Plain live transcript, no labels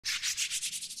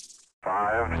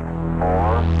5, 4,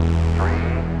 3,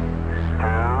 2,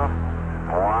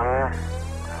 1,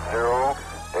 0.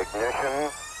 Ignition.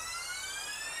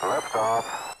 Liftoff.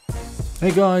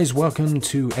 Hey guys, welcome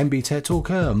to MB Tech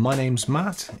Talker. My name's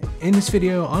Matt. In this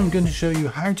video, I'm going to show you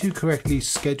how to correctly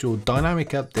schedule dynamic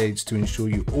updates to ensure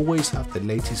you always have the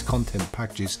latest content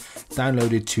packages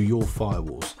downloaded to your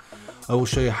firewalls. I will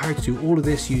show you how to do all of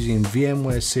this using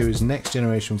VMware series next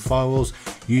generation firewalls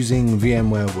using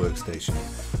VMware Workstation.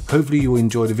 Hopefully you will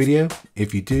enjoy the video.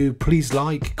 If you do, please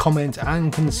like, comment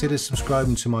and consider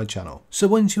subscribing to my channel. So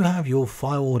once you have your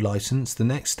firewall license, the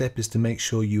next step is to make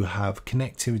sure you have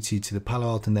connectivity to the Palo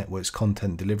Alto Network's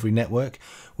content delivery network,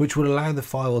 which will allow the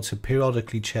firewall to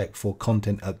periodically check for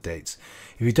content updates.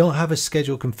 If you don't have a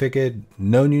schedule configured,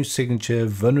 no new signature,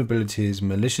 vulnerabilities,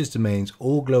 malicious domains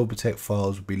or Globalprotect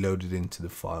files will be loaded into the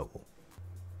firewall.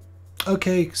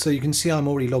 Okay, so you can see I'm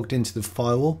already logged into the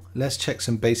firewall. Let's check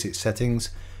some basic settings.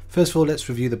 First of all, let's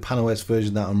review the PanOS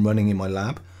version that I'm running in my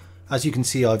lab. As you can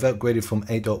see, I've upgraded from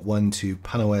 8.1 to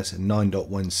PanOS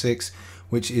 9.16,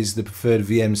 which is the preferred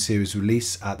VM series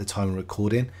release at the time of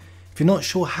recording. If you're not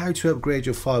sure how to upgrade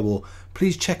your firewall,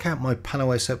 please check out my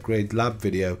PanOS upgrade lab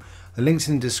video. The link's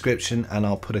in the description and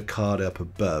I'll put a card up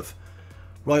above.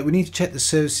 Right, we need to check the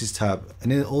services tab,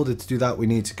 and in order to do that we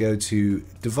need to go to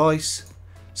Device,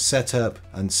 Setup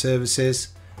and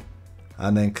Services,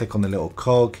 and then click on the little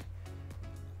cog.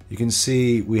 You can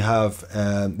see we have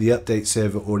the update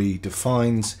server already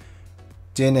defined,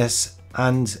 DNS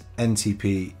and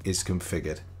NTP is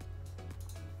configured.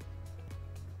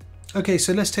 Okay,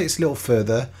 so let's take this a little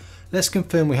further. Let's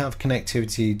confirm we have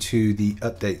connectivity to the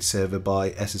update server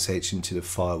by SSH into the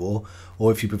firewall,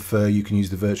 or if you prefer you can use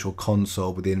the virtual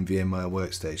console within VMware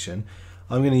Workstation.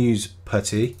 I'm going to use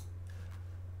PuTTY.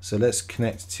 So let's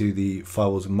connect to the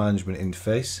firewall's management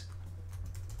interface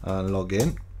and log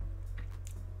in.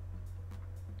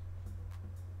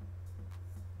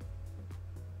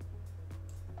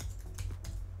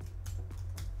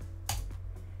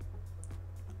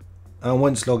 And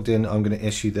once logged in, I'm going to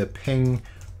issue the ping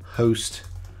host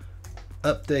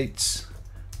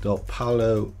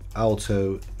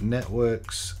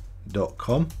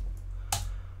updates.paloaltonetworks.com,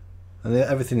 and then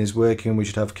everything is working. We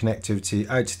should have connectivity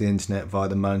out to the internet via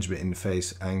the management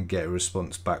interface and get a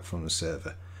response back from the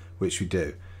server, which we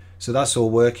do. So that's all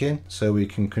working, so we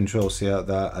can Control-C out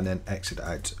that and then exit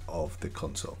out of the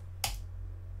console.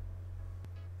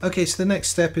 Okay, so the next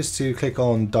step is to click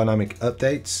on Dynamic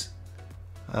Updates.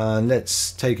 And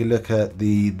let's take a look at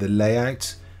the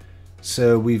layout.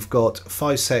 So we've got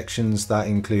 5 sections that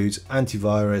includes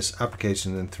antivirus,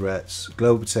 applications and threats,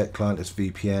 Globalprotect client as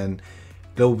VPN,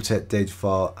 Globalprotect data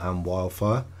file and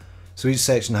wildfire. So each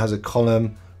section has a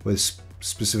column with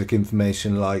specific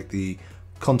information like the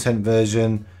content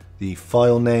version, the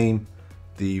file name,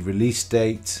 the release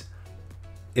date,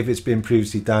 if it's been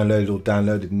previously downloaded or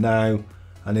downloaded now,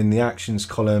 and in the actions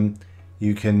column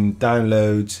you can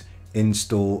download,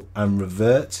 install and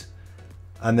revert,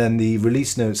 and then the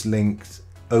release notes link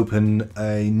open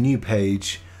a new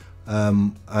page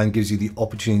and gives you the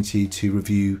opportunity to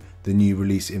review the new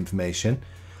release information.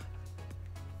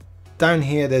 Down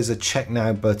here there's a check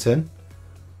now button.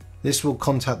 This will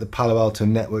contact the Palo Alto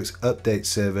Network's update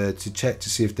server to check to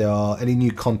see if there are any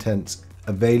new contents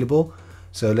available.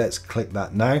 So let's click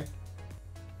that now.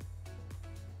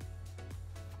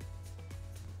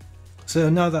 So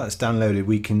now that it's downloaded,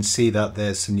 we can see that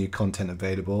there's some new content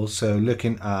available. So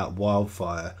looking at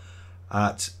wildfire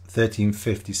at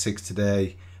 13:56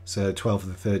 today, so 12th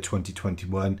of the 3rd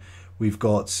 2021, we've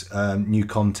got new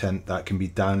content that can be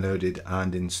downloaded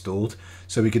and installed.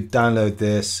 So we could download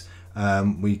this,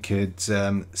 we could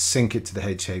sync it to the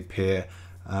HA peer,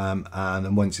 and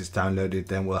then once it's downloaded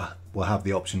then we'll have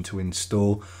the option to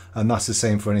install, and that's the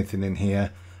same for anything in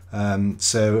here.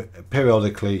 So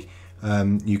periodically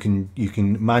you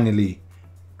can manually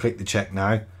click the check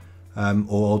now,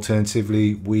 or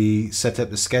alternatively we set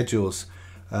up the schedules,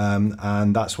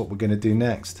 and that's what we're going to do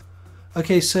next.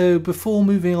 Okay, so before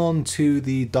moving on to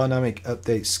the dynamic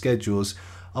update schedules,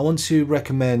 I want to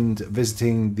recommend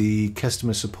visiting the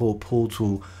customer support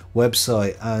portal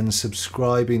website and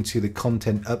subscribing to the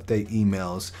content update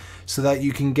emails so that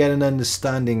you can get an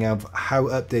understanding of how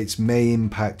updates may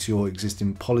impact your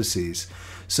existing policies.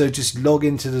 So just log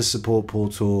into the support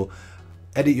portal,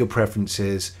 edit your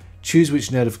preferences, choose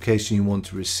which notification you want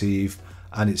to receive,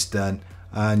 and it's done.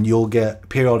 And you'll get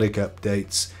periodic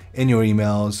updates in your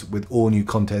emails with all new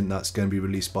content that's going to be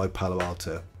released by Palo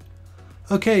Alto.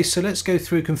 Okay, so let's go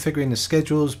through configuring the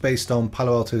schedules based on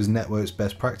Palo Alto's network's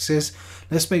best practices.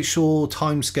 Let's make sure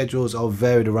time schedules are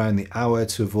varied around the hour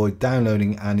to avoid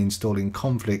downloading and installing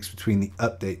conflicts between the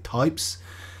update types.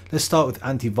 Let's start with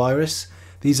antivirus.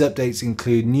 These updates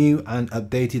include new and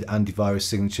updated antivirus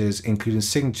signatures, including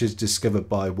signatures discovered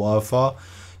by Wildfire.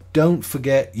 Don't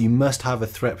forget, you must have a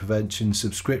threat prevention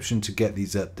subscription to get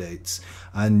these updates,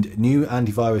 and new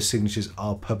antivirus signatures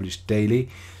are published daily.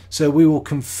 So we will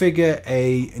configure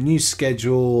a new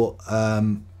schedule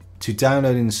to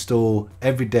download and install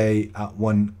every day at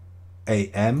 1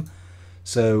 AM.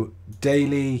 So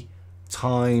daily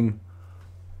time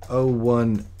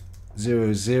 0100,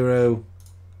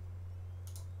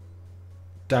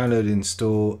 download,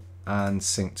 install and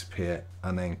sync to peer,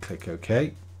 and then click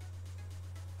OK.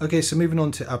 Okay, so moving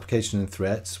on to application and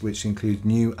threats, which include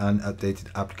new and updated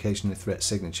application and threat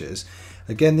signatures.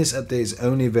 Again, this update is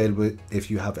only available if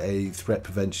you have a threat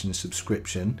prevention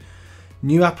subscription.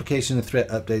 New application and threat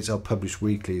updates are published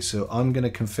weekly, so I'm going to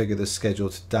configure the schedule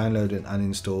to download and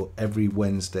install every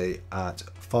Wednesday at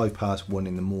 1:05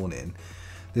 in the morning.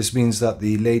 This means that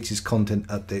the latest content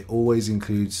update always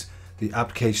includes the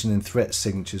application and threat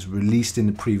signatures released in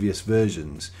the previous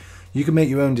versions. You can make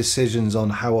your own decisions on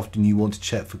how often you want to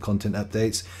check for content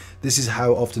updates. This is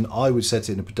how often I would set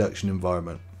it in a production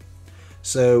environment.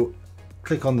 So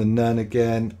click on the none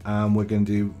again, and we're going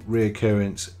to do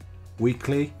reoccurrence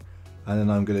weekly, and then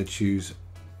I'm going to choose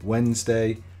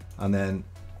Wednesday, and then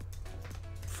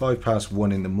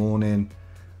 1:05 in the morning.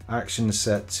 Action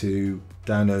set to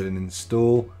download and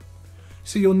install.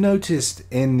 So you'll notice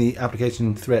in the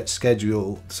application threat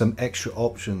schedule some extra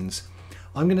options.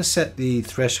 I'm going to set the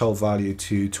threshold value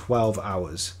to 12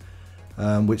 hours,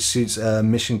 which suits a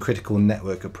mission critical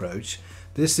network approach.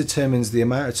 This determines the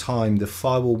amount of time the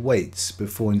firewall waits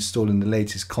before installing the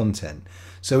latest content.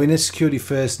 So in a security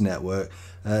first network,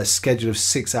 a schedule of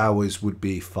 6 hours would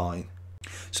be fine.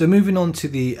 So moving on to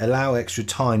the allow extra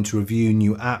time to review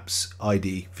new apps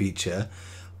ID feature,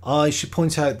 I should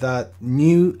point out that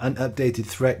new and updated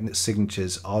threat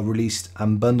signatures are released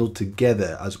and bundled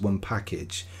together as one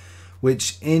package,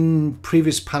 which in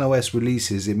previous PanOS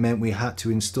releases it meant we had to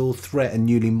install threat and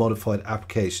newly modified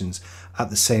applications at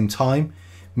the same time,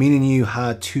 meaning you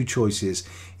had two choices: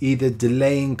 either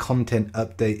delaying content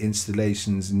update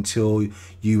installations until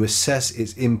you assess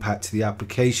its impact to the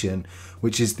application,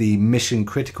 which is the mission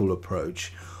critical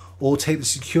approach, or take the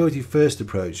security first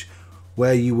approach,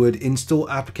 where you would install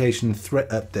application threat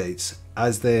updates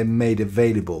as they're made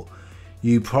available.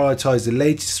 You prioritize the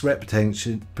latest threat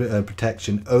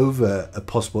protection over a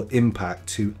possible impact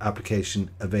to application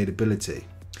availability.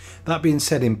 That being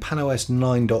said, in PanOS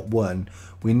 9.1,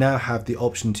 we now have the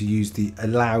option to use the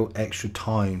allow extra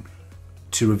time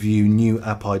to review new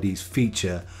app IDs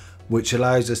feature, which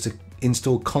allows us to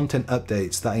install content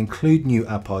updates that include new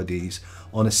app IDs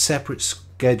on a separate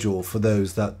schedule for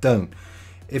those that don't.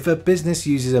 If a business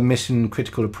uses a mission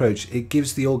critical approach, it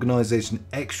gives the organization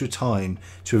extra time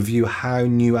to review how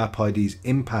new app IDs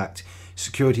impact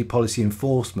security policy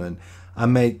enforcement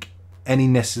and make any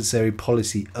necessary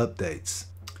policy updates.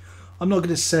 I'm not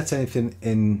going to set anything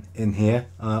in here.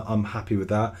 I'm happy with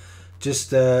that.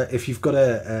 Just if you've got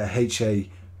a HA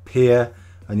peer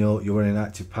and you're running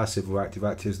active passive or active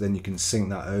actives, then you can sync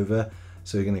that over.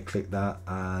 So we're going to click that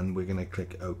and we're going to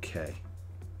click OK.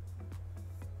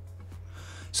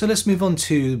 So let's move on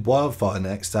to Wildfire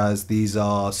next, as these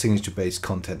are signature based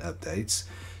content updates.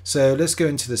 So let's go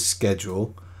into the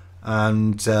schedule,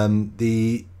 and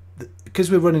because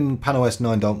we're running PanOS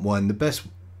 9.1, the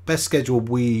best schedule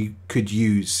we could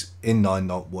use in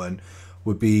 9.1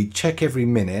 would be check every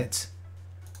minute,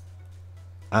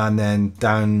 and then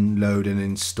download and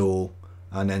install,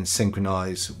 and then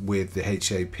synchronize with the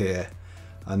HA peer,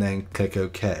 and then click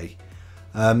OK.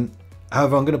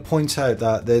 However, I'm going to point out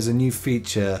that there's a new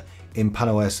feature in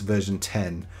PanOS version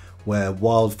 10 where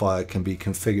Wildfire can be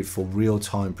configured for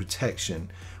real-time protection,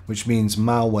 which means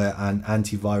malware and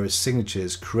antivirus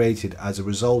signatures created as a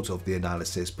result of the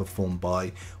analysis performed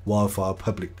by Wildfire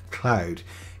Public Cloud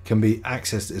can be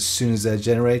accessed as soon as they're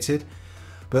generated.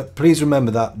 But please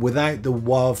remember that without the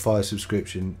Wildfire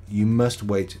subscription, you must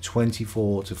wait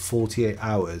 24 to 48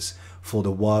 hours for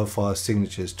the Wildfire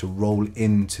signatures to roll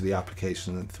into the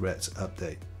application and threats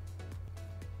update.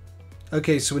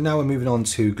 Okay, so now we're moving on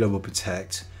to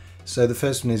Globalprotect. So the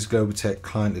first one is Globalprotect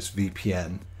Clientless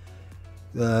VPN.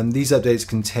 These updates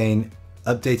contain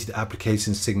updated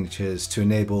application signatures to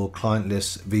enable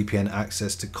clientless VPN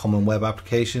access to common web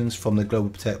applications from the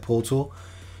Globalprotect portal.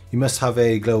 You must have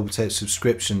a Globalprotect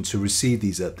subscription to receive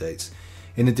these updates.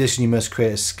 In addition, you must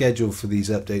create a schedule for these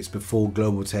updates before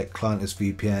Globalprotect clientless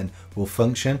VPN will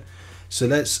function. So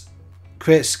let's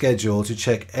create a schedule to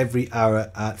check every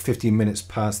hour at 15 minutes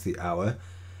past the hour.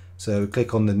 So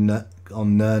click on the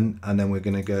none, and then we're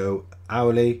going to go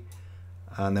hourly,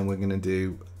 and then we're going to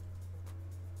do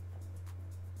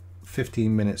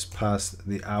 15 minutes past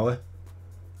the hour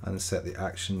and set the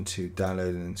action to download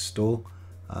and install,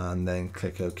 and then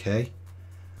click OK.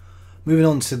 Moving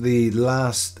on to the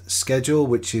last schedule,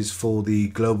 which is for the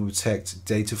Globalprotect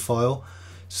data file.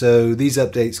 So these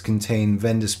updates contain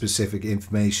vendor specific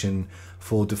information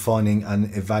for defining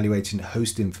and evaluating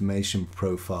host information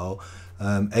profile,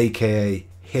 aka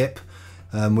HIP,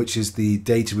 which is the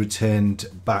data returned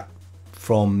back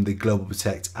from the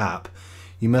Globalprotect app.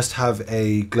 You must have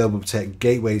a Globalprotect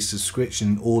gateway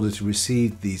subscription in order to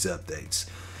receive these updates.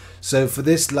 So for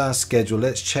this last schedule,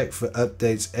 let's check for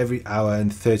updates every hour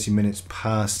and 30 minutes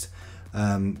past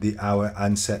the hour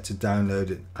and set to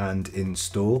download and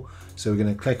install. So we're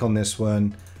going to click on this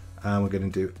one, and we're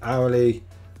going to do hourly,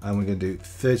 and we're going to do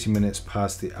 30 minutes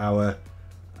past the hour,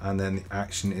 and then the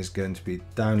action is going to be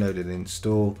download and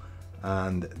install,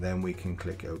 and then we can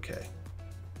click OK.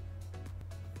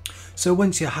 So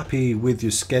once you're happy with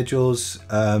your schedules,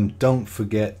 don't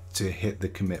forget to hit the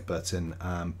commit button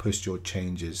and push your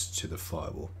changes to the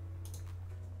firewall.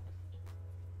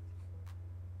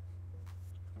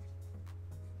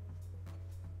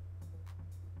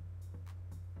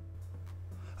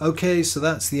 Okay, so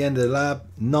that's the end of the lab.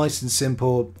 Nice and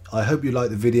simple. I hope you like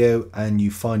the video and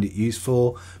you find it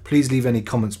useful. Please leave any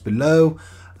comments below,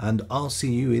 and I'll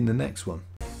see you in the next one.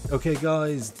 Okay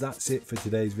guys, that's it for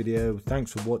today's video.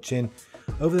 Thanks for watching.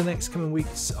 Over the next coming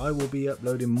weeks, I will be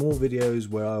uploading more videos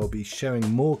where I will be sharing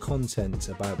more content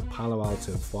about Palo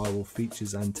Alto firewall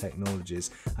features and technologies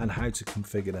and how to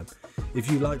configure them.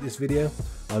 If you like this video,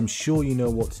 I'm sure you know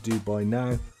what to do by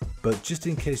now, but just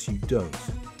in case you don't,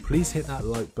 please hit that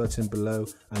like button below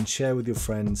and share with your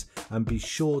friends, and be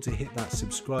sure to hit that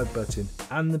subscribe button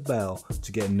and the bell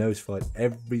to get notified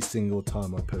every single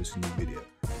time I post a new video.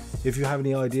 If you have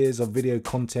any ideas of video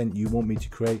content you want me to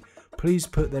create, please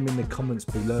put them in the comments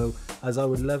below, as I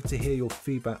would love to hear your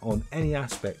feedback on any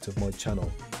aspect of my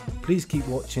channel. Please keep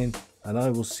watching, and I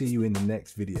will see you in the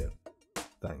next video.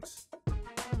 Thanks.